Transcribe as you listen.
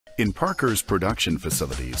In Parker's production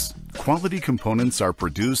facilities, quality components are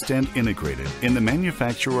produced and integrated in the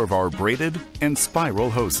manufacture of our braided and spiral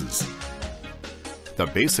hoses. The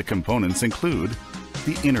basic components include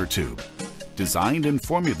the inner tube, designed and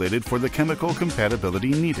formulated for the chemical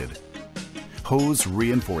compatibility needed, hose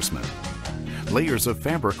reinforcement, layers of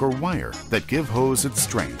fabric or wire that give hose its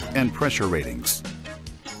strength and pressure ratings,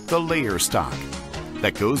 the layer stock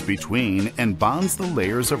that goes between and bonds the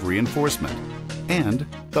layers of reinforcement, and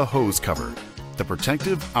the hose cover, the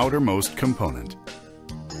protective outermost component.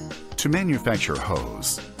 To manufacture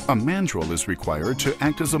hose, a mandrel is required to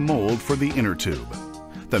act as a mold for the inner tube.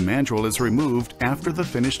 The mandrel is removed after the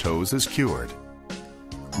finished hose is cured.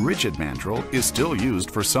 Rigid mandrel is still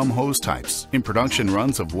used for some hose types in production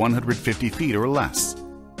runs of 150 feet or less.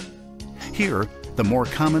 Here, the more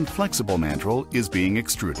common flexible mandrel is being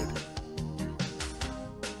extruded.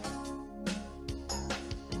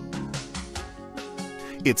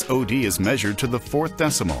 Its OD is measured to the 4th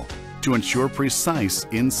decimal to ensure precise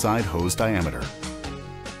inside hose diameter.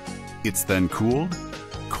 It's then cooled,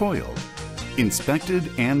 coiled,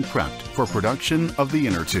 inspected, and prepped for production of the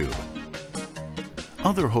inner tube.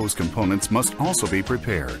 Other hose components must also be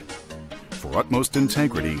prepared. For utmost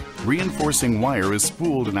integrity, reinforcing wire is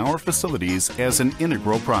spooled in our facilities as an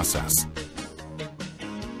integral process.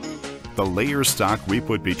 The layer stock we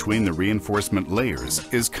put between the reinforcement layers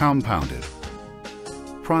is compounded,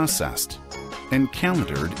 processed, and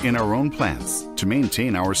calendared in our own plants to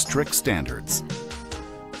maintain our strict standards.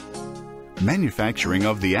 Manufacturing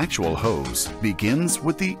of the actual hose begins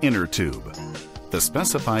with the inner tube. The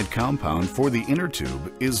specified compound for the inner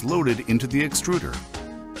tube is loaded into the extruder.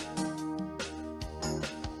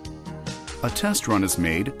 A test run is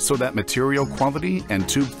made so that material quality and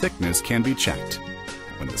tube thickness can be checked.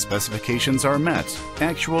 When the specifications are met,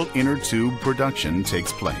 actual inner tube production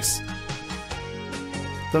takes place.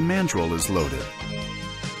 The mandrel is loaded.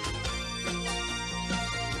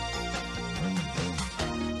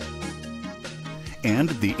 And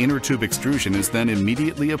the inner tube extrusion is then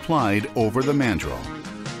immediately applied over the mandrel.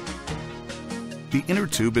 The inner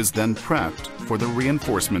tube is then prepped for the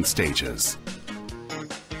reinforcement stages.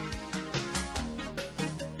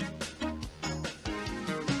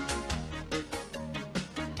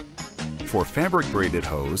 For fabric braided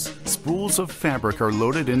hose, spools of fabric are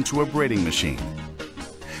loaded into a braiding machine.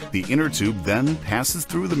 The inner tube then passes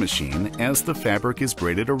through the machine as the fabric is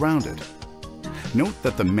braided around it. Note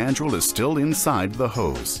that the mandrel is still inside the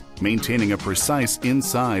hose, maintaining a precise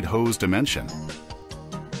inside hose dimension.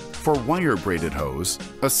 For wire braided hose,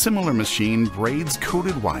 a similar machine braids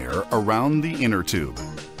coated wire around the inner tube.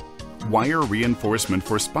 Wire reinforcement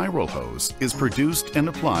for spiral hose is produced and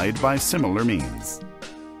applied by similar means.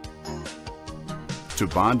 To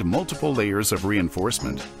bond multiple layers of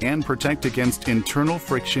reinforcement and protect against internal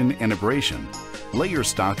friction and abrasion, layer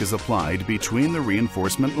stock is applied between the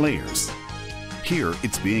reinforcement layers. Here,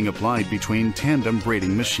 it's being applied between tandem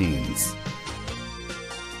braiding machines.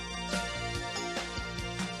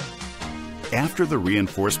 After the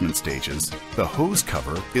reinforcement stages, the hose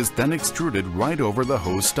cover is then extruded right over the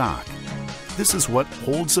hose stock. This is what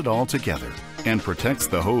holds it all together and protects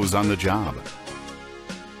the hose on the job.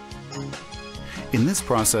 In this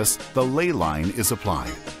process, the lay line is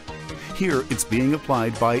applied. Here, it's being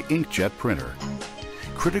applied by inkjet printer.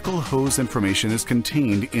 Critical hose information is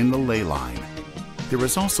contained in the lay line. There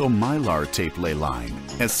is also mylar tape lay line,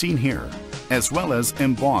 as seen here, as well as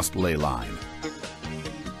embossed lay line.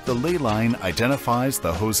 The lay line identifies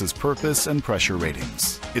the hose's purpose and pressure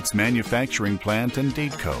ratings, its manufacturing plant and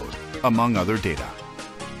date code, among other data.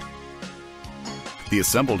 The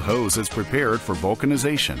assembled hose is prepared for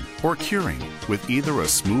vulcanization or curing with either a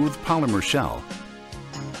smooth polymer shell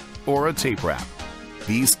or a tape wrap.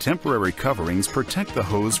 These temporary coverings protect the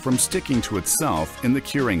hose from sticking to itself in the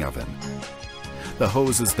curing oven. The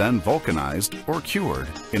hose is then vulcanized or cured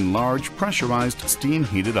in large pressurized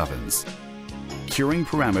steam-heated ovens. Curing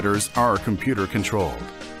parameters are computer controlled.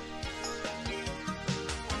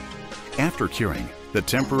 After curing, the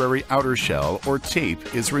temporary outer shell or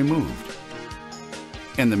tape is removed,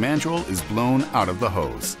 and the mandrel is blown out of the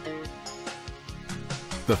hose.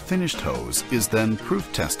 The finished hose is then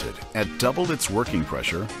proof tested at double its working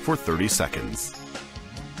pressure for 30 seconds.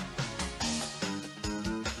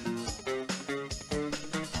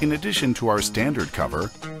 In addition to our standard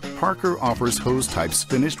cover, Parker offers hose types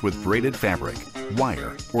finished with braided fabric,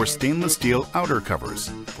 wire, or stainless steel outer covers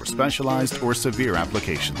for specialized or severe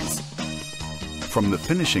applications. From the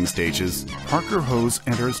finishing stages, Parker Hose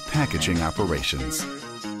enters packaging operations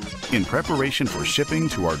in preparation for shipping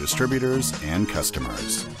to our distributors and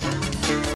customers.